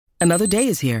Another day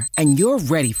is here, and you're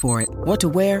ready for it. What to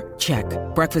wear? Check.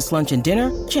 Breakfast, lunch, and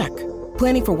dinner? Check.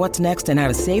 Planning for what's next and how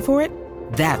to save for it?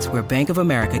 That's where Bank of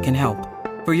America can help.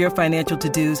 For your financial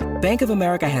to-dos, Bank of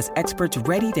America has experts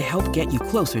ready to help get you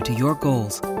closer to your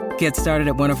goals. Get started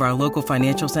at one of our local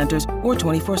financial centers or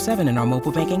 24/7 in our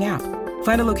mobile banking app.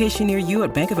 Find a location near you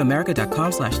at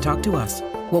bankofamerica.com/talktous.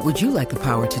 What would you like the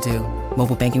power to do?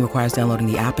 Mobile banking requires downloading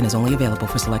the app and is only available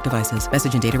for select devices.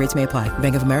 Message and data rates may apply.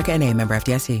 Bank of America N.A., member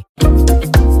FDIC.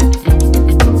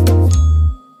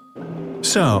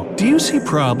 So, do you see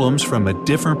problems from a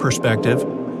different perspective?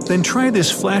 Then try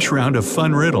this flash round of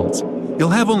fun riddles. You'll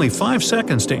have only 5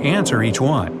 seconds to answer each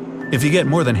one. If you get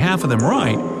more than half of them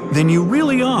right, then you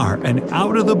really are an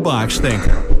out-of-the-box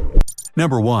thinker.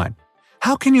 Number 1.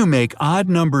 How can you make odd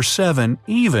number 7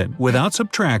 even without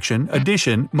subtraction,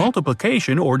 addition,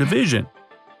 multiplication, or division?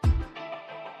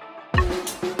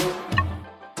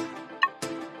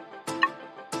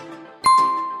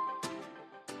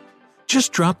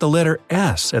 Just drop the letter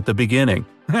S at the beginning.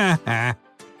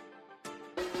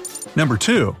 Number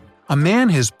 2. A man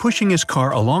is pushing his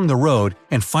car along the road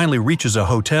and finally reaches a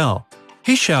hotel.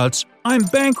 He shouts, "I'm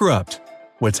bankrupt!"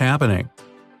 What's happening?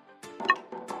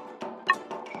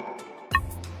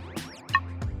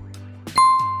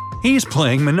 He's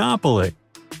playing Monopoly.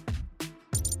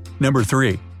 Number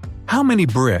 3. How many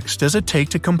bricks does it take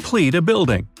to complete a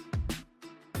building?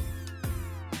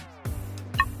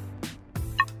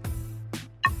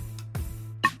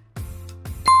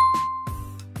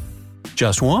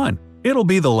 Just one. It'll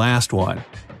be the last one.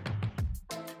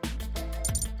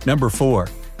 Number 4.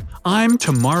 I'm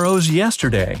tomorrow's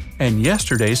yesterday, and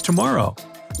yesterday's tomorrow.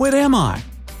 What am I?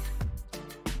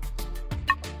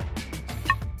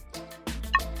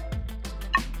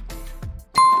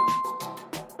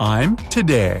 I'm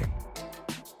today.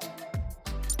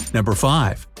 Number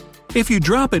 5. If you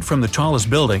drop it from the tallest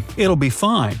building, it'll be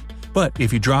fine. But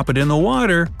if you drop it in the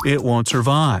water, it won't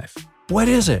survive. What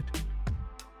is it?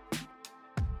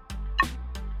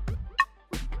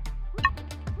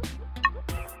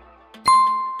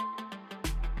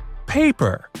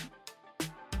 Paper.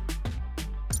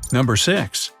 Number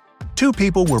 6. 2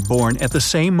 people were born at the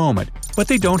same moment, but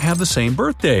they don't have the same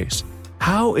birthdays.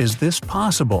 How is this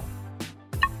possible?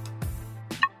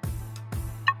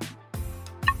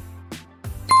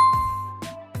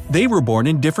 They were born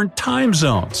in different time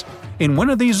zones. In one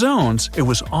of these zones, it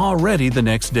was already the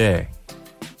next day.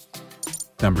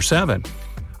 Number 7.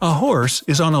 A horse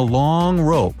is on a long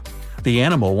rope. The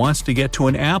animal wants to get to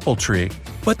an apple tree,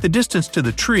 but the distance to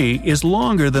the tree is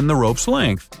longer than the rope's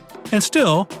length. And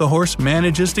still, the horse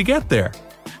manages to get there.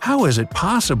 How is it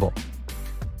possible?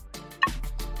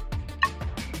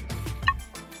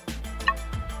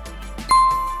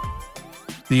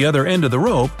 The other end of the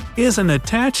rope isn't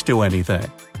attached to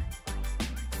anything.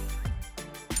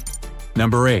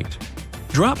 Number 8.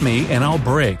 Drop me and I'll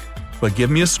break, but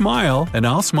give me a smile and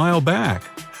I'll smile back.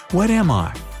 What am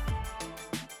I?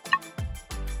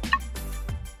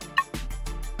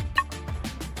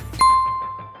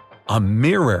 A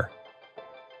mirror.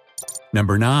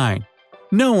 Number 9.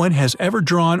 No one has ever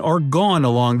drawn or gone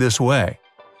along this way.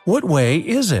 What way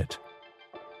is it?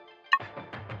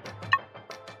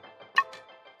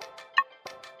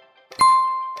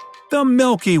 The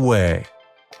Milky Way.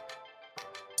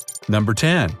 Number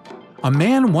 10. A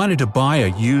man wanted to buy a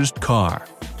used car.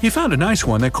 He found a nice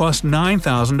one that cost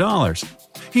 $9,000.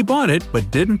 He bought it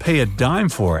but didn't pay a dime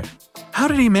for it. How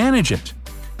did he manage it?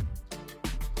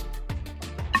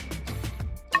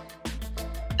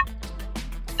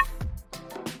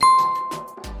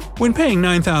 When paying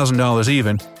 $9,000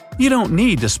 even, you don't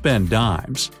need to spend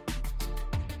dimes.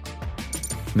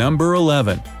 Number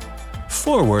 11.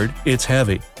 Forward, it's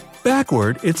heavy.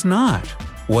 Backward, it's not.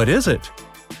 What is it?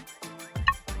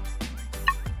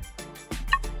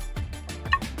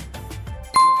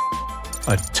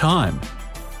 A ton.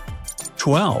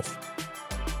 12.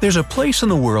 There's a place in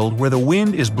the world where the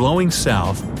wind is blowing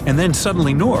south and then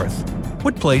suddenly north.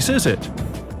 What place is it?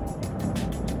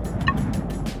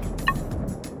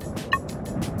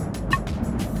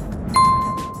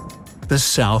 The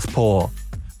South Pole.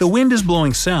 The wind is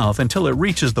blowing south until it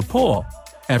reaches the pole.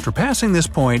 After passing this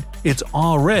point, it's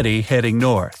already heading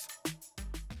north.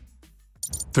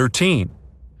 13.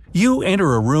 You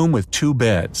enter a room with 2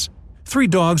 beds. 3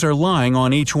 dogs are lying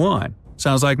on each one.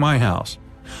 Sounds like my house.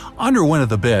 Under one of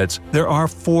the beds, there are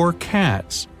 4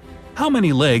 cats. How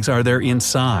many legs are there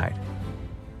inside?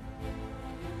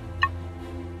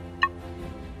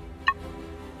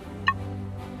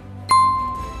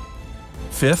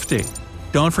 $50.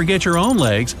 Don't forget your own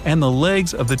legs and the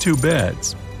legs of the 2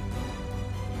 beds.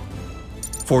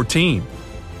 14.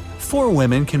 4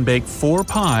 women can bake 4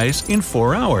 pies in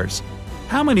 4 hours.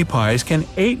 How many pies can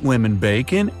 8 women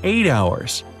bake in 8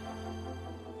 hours?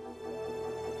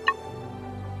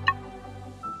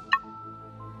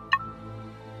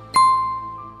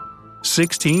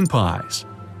 "16 pies."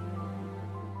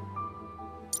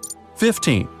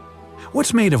 15.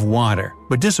 What's made of water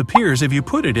but disappears if you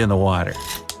put it in the water?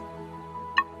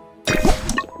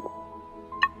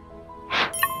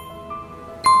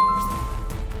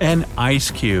 An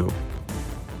ice cube.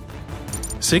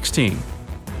 16.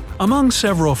 Among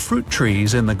several fruit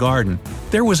trees in the garden,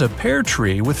 there was a pear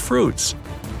tree with fruits.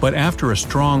 But after a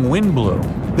strong wind blew,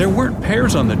 there weren't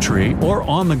pears on the tree or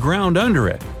on the ground under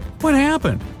it. What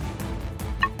happened?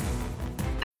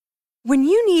 When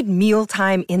you need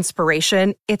mealtime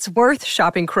inspiration, it's worth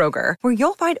shopping Kroger, where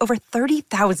you'll find over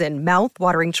 30,000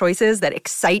 mouth-watering choices that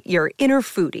excite your inner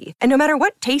foodie. And no matter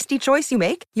what tasty choice you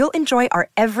make, you'll enjoy our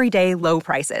everyday low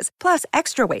prices, plus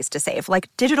extra ways to save, like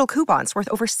digital coupons worth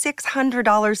over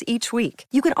 $600 each week.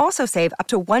 You can also save up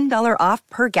to $1 off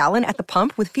per gallon at the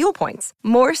pump with fuel points.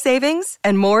 More savings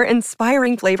and more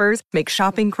inspiring flavors make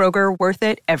shopping Kroger worth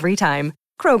it every time.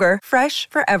 Kroger, fresh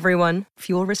for everyone.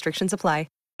 Fuel restrictions apply.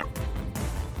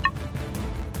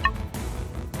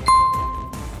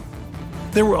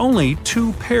 There were only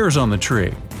 2 pears on the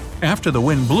tree. After the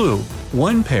wind blew,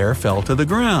 1 pear fell to the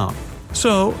ground.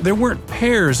 So there weren't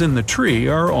pears in the tree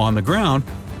or on the ground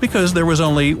because there was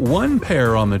only 1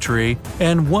 pear on the tree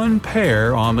and 1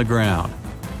 pear on the ground.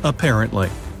 Apparently.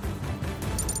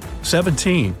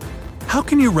 17. How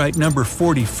can you write number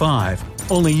 45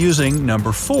 only using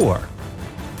number 4?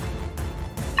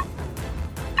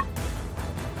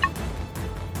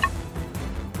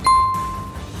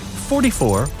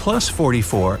 "44 plus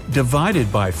 44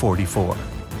 divided by 44.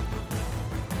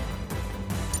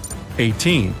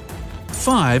 18.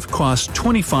 5 costs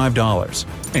 $25,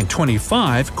 and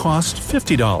 25 costs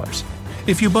 $50.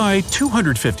 If you buy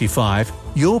 255,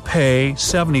 you'll pay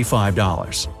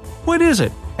 $75. What is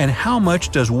it, and how much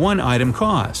does one item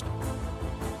cost?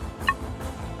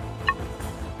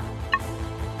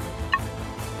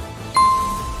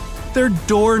 They're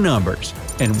door numbers,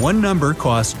 and one number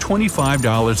costs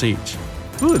 $25 each.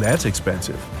 Ooh, that's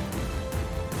expensive.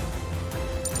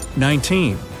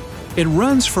 19. It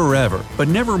runs forever but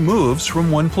never moves from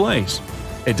one place.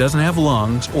 It doesn't have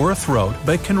lungs or a throat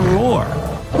but can roar.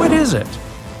 What is it?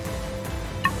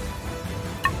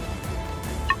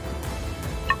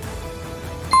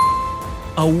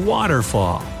 A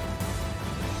waterfall.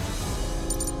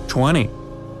 20.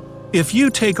 If you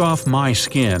take off my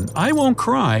skin, I won't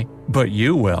cry, but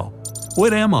you will.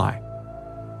 What am I?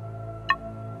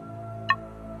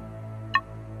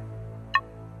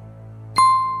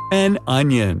 An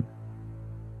onion.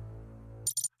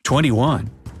 21.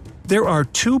 There are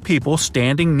 2 people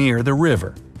standing near the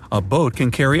river. A boat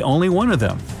can carry only one of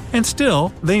them, and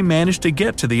still they manage to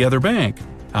get to the other bank.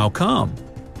 How come?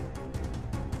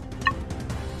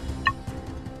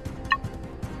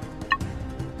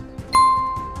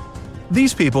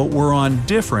 These people were on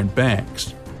different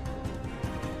banks.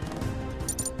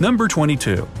 Number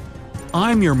 22.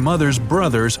 I'm your mother's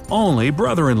brother's only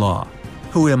brother-in-law.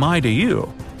 Who am I to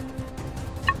you?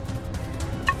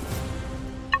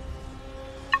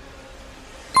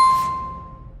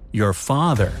 Your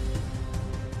father.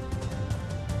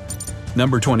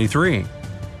 Number 23.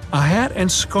 A hat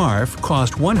and scarf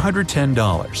cost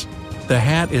 $110. The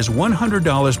hat is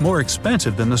 $100 more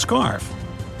expensive than the scarf.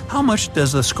 How much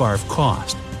does the scarf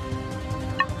cost?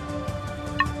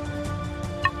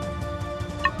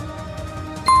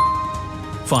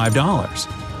 $5.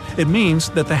 It means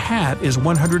that the hat is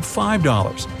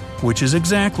 $105, which is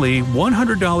exactly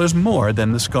 $100 more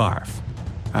than the scarf.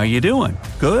 How you doing?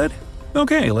 Good?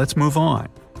 Okay, let's move on.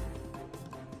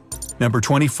 Number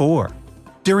 24.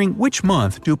 During which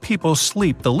month do people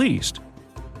sleep the least?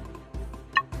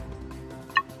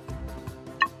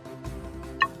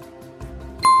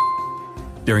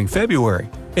 During February.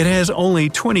 It has only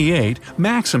 28,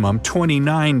 maximum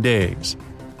 29 days.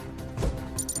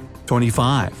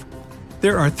 25.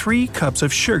 There are 3 cups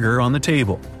of sugar on the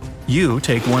table. You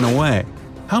take one away.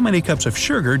 How many cups of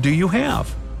sugar do you have?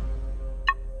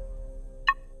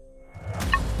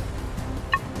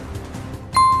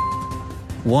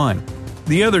 1.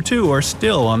 The other 2 are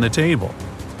still on the table.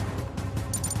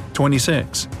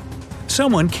 26.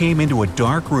 Someone came into a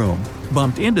dark room,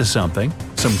 bumped into something,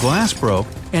 some glass broke,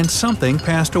 and something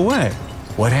passed away.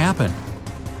 What happened?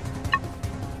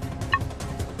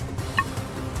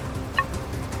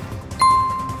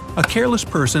 A careless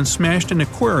person smashed an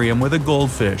aquarium with a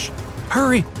goldfish.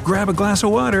 Hurry, grab a glass of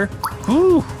water.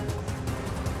 Whew.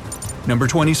 Number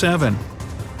 27.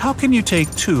 How can you take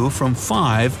 2 from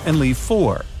 5 and leave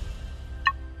 4?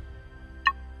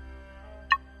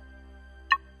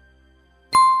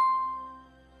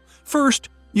 First,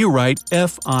 you write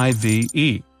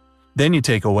F-I-V-E. Then you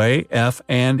take away F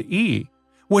and E.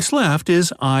 What's left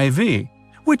is IV,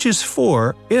 which is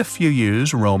 4 if you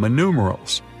use Roman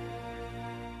numerals.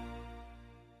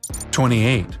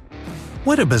 28.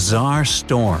 What a bizarre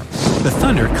storm! The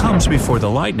thunder comes before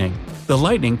the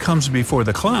lightning comes before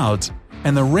the clouds,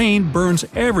 and the rain burns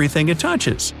everything it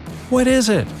touches. What is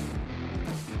it?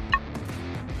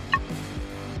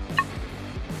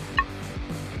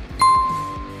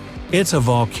 It's a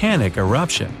volcanic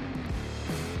eruption.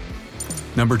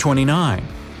 Number 29.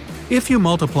 If you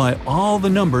multiply all the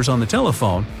numbers on the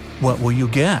telephone, what will you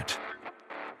get?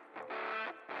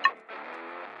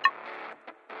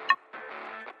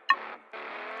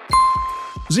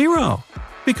 Zero.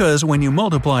 Because when you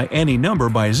multiply any number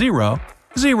by 0,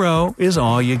 0 is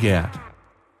all you get.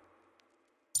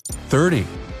 30.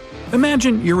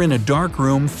 Imagine you're in a dark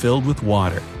room filled with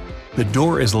water. The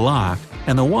door is locked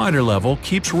and the water level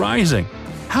keeps rising.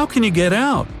 How can you get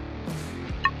out?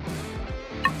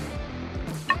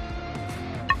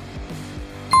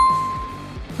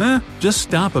 Just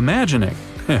stop imagining.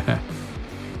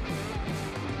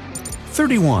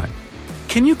 31.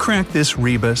 Can you crack this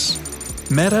rebus?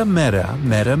 Meta, meta,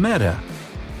 meta, meta.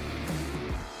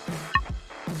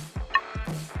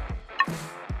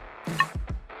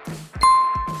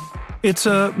 It's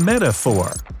a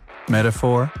metaphor.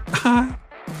 Metaphor?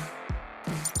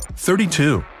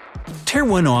 32. Tear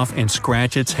one off and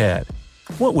scratch its head.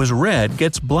 What was red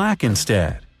gets black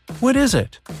instead. What is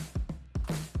it?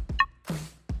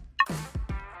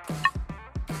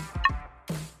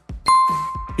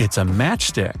 It's a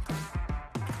matchstick.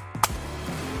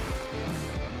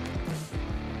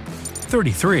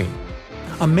 33.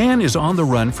 A man is on the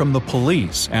run from the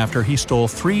police after he stole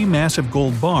 3 massive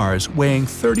gold bars weighing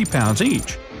 30 pounds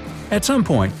each. At some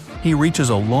point, he reaches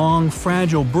a long,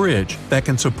 fragile bridge that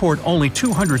can support only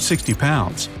 260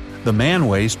 pounds. The man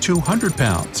weighs 200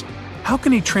 pounds. How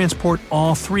can he transport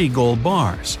all 3 gold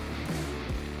bars?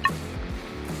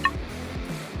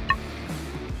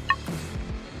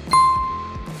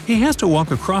 He has to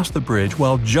walk across the bridge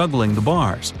while juggling the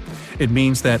bars. It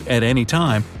means that at any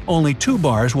time, only 2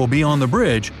 bars will be on the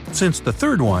bridge, since the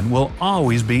third one will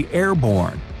always be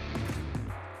airborne.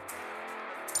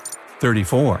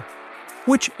 34.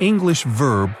 Which English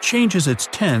verb changes its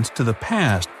tense to the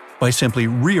past by simply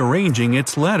rearranging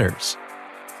its letters?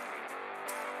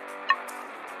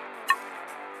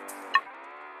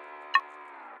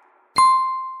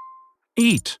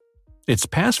 Eat. Its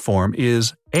past form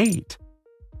is ate.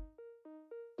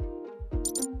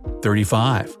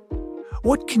 35.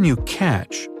 What can you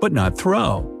catch but not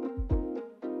throw?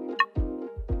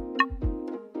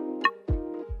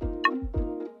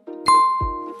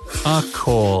 A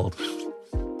cold.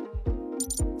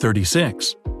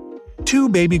 36. 2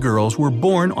 baby girls were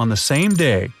born on the same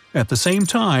day, at the same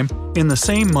time, in the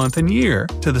same month and year,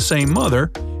 to the same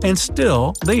mother, and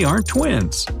still they aren't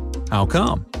twins. How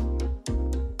come?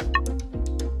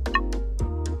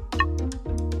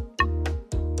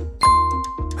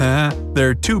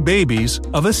 They're 2 babies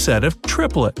of a set of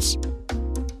triplets.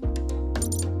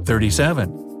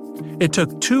 37. It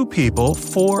took 2 people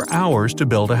 4 hours to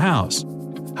build a house.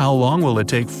 How long will it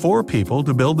take 4 people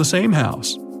to build the same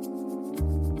house?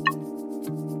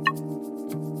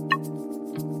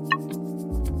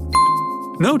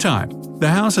 No time. The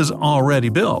house is already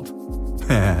built.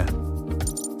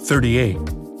 38.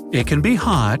 It can be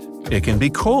hot, it can be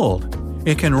cold,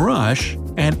 it can rush,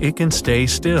 and it can stay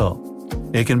still.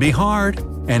 It can be hard,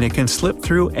 and it can slip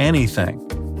through anything.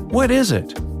 What is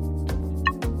it?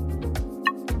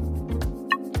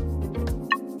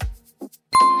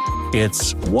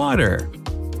 It's water.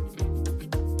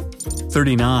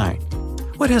 39.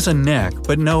 What has a neck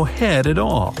but no head at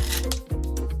all?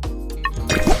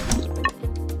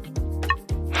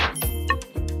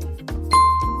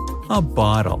 A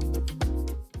bottle.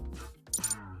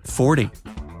 40.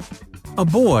 A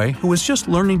boy who was just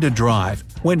learning to drive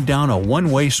went down a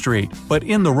one-way street, but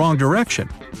in the wrong direction.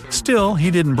 Still,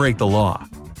 he didn't break the law.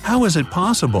 How is it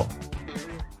possible?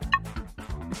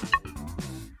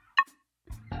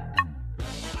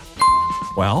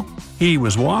 Well, he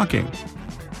was walking.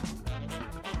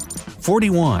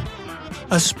 41.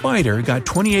 A spider got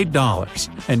 $28,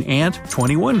 an ant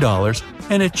 $21,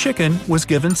 and a chicken was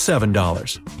given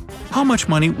 $7. How much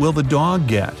money will the dog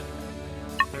get?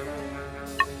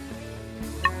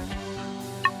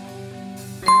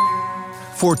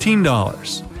 $14.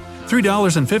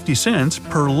 $3.50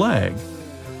 per leg.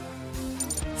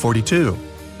 42.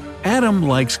 Adam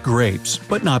likes grapes,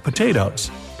 but not potatoes.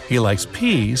 He likes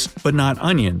peas, but not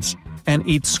onions, and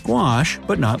eats squash,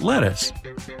 but not lettuce.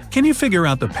 Can you figure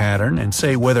out the pattern and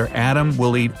say whether Adam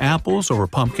will eat apples or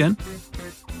pumpkin?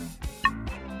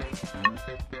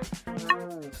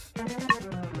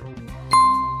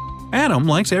 Adam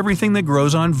likes everything that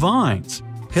grows on vines.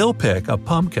 He'll pick a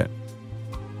pumpkin.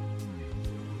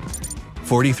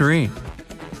 43.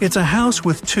 It's a house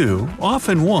with 2,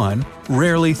 often 1,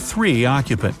 rarely 3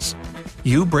 occupants.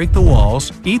 You break the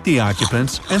walls, eat the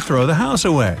occupants, and throw the house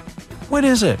away. What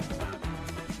is it?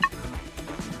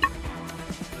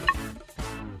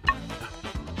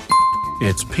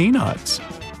 It's peanuts.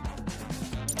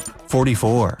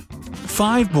 44.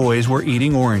 5 boys were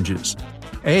eating oranges.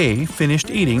 A finished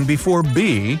eating before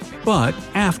B, but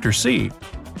after C.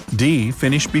 D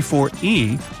finished before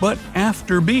E, but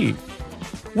after B.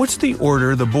 What's the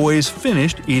order the boys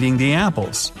finished eating the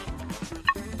apples?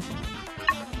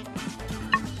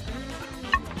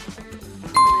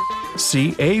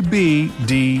 C, A, B,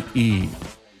 D, E.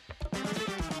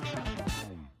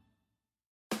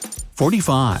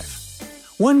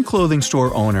 45. One clothing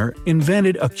store owner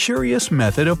invented a curious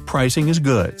method of pricing his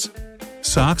goods.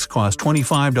 Socks cost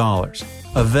 $25,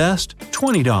 a vest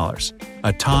 $20,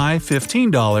 a tie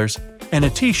 $15, and a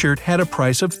t-shirt had a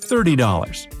price of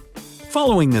 $30.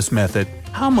 Following this method,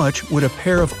 how much would a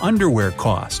pair of underwear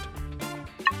cost?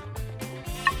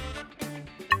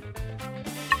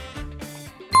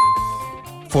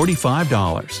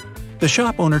 $45. The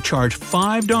shop owner charged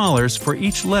 $5 for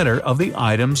each letter of the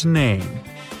item's name.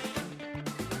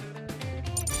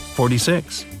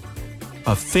 46.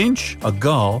 A finch, a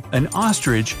gull, an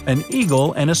ostrich, an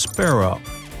eagle, and a sparrow.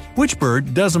 Which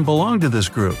bird doesn't belong to this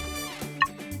group?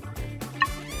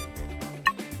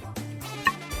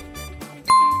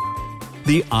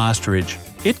 The ostrich.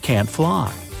 It can't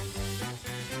fly.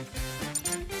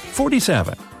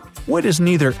 47. What is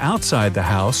neither outside the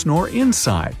house nor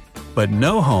inside, but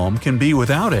no home can be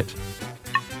without it?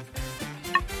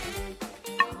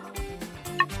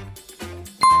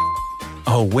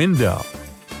 A window.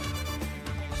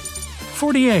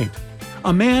 48.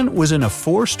 A man was in a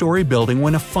 4-story building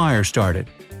when a fire started.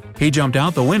 He jumped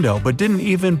out the window but didn't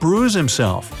even bruise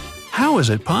himself. How is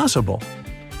it possible?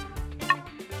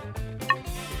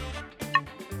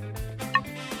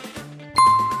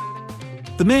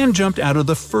 The man jumped out of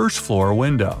the first-floor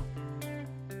window.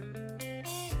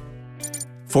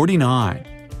 49.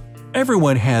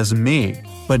 Everyone has me,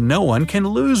 but no one can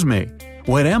lose me.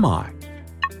 What am I?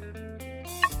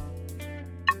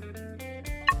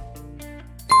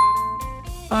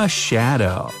 A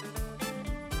shadow.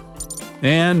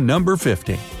 And number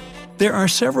 50. There are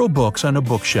several books on a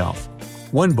bookshelf.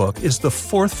 One book is the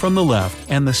 4th from the left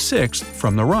and the 6th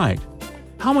from the right.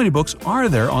 How many books are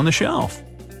there on the shelf?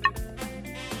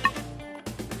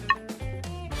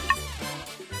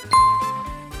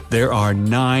 There are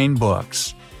 9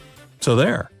 books. So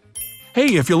there.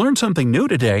 Hey, if you learned something new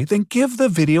today, then give the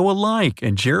video a like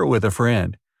and share it with a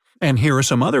friend. And here are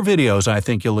some other videos I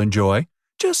think you'll enjoy.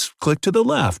 Just click to the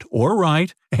left or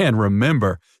right, and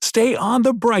remember, stay on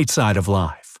the bright side of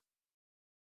life.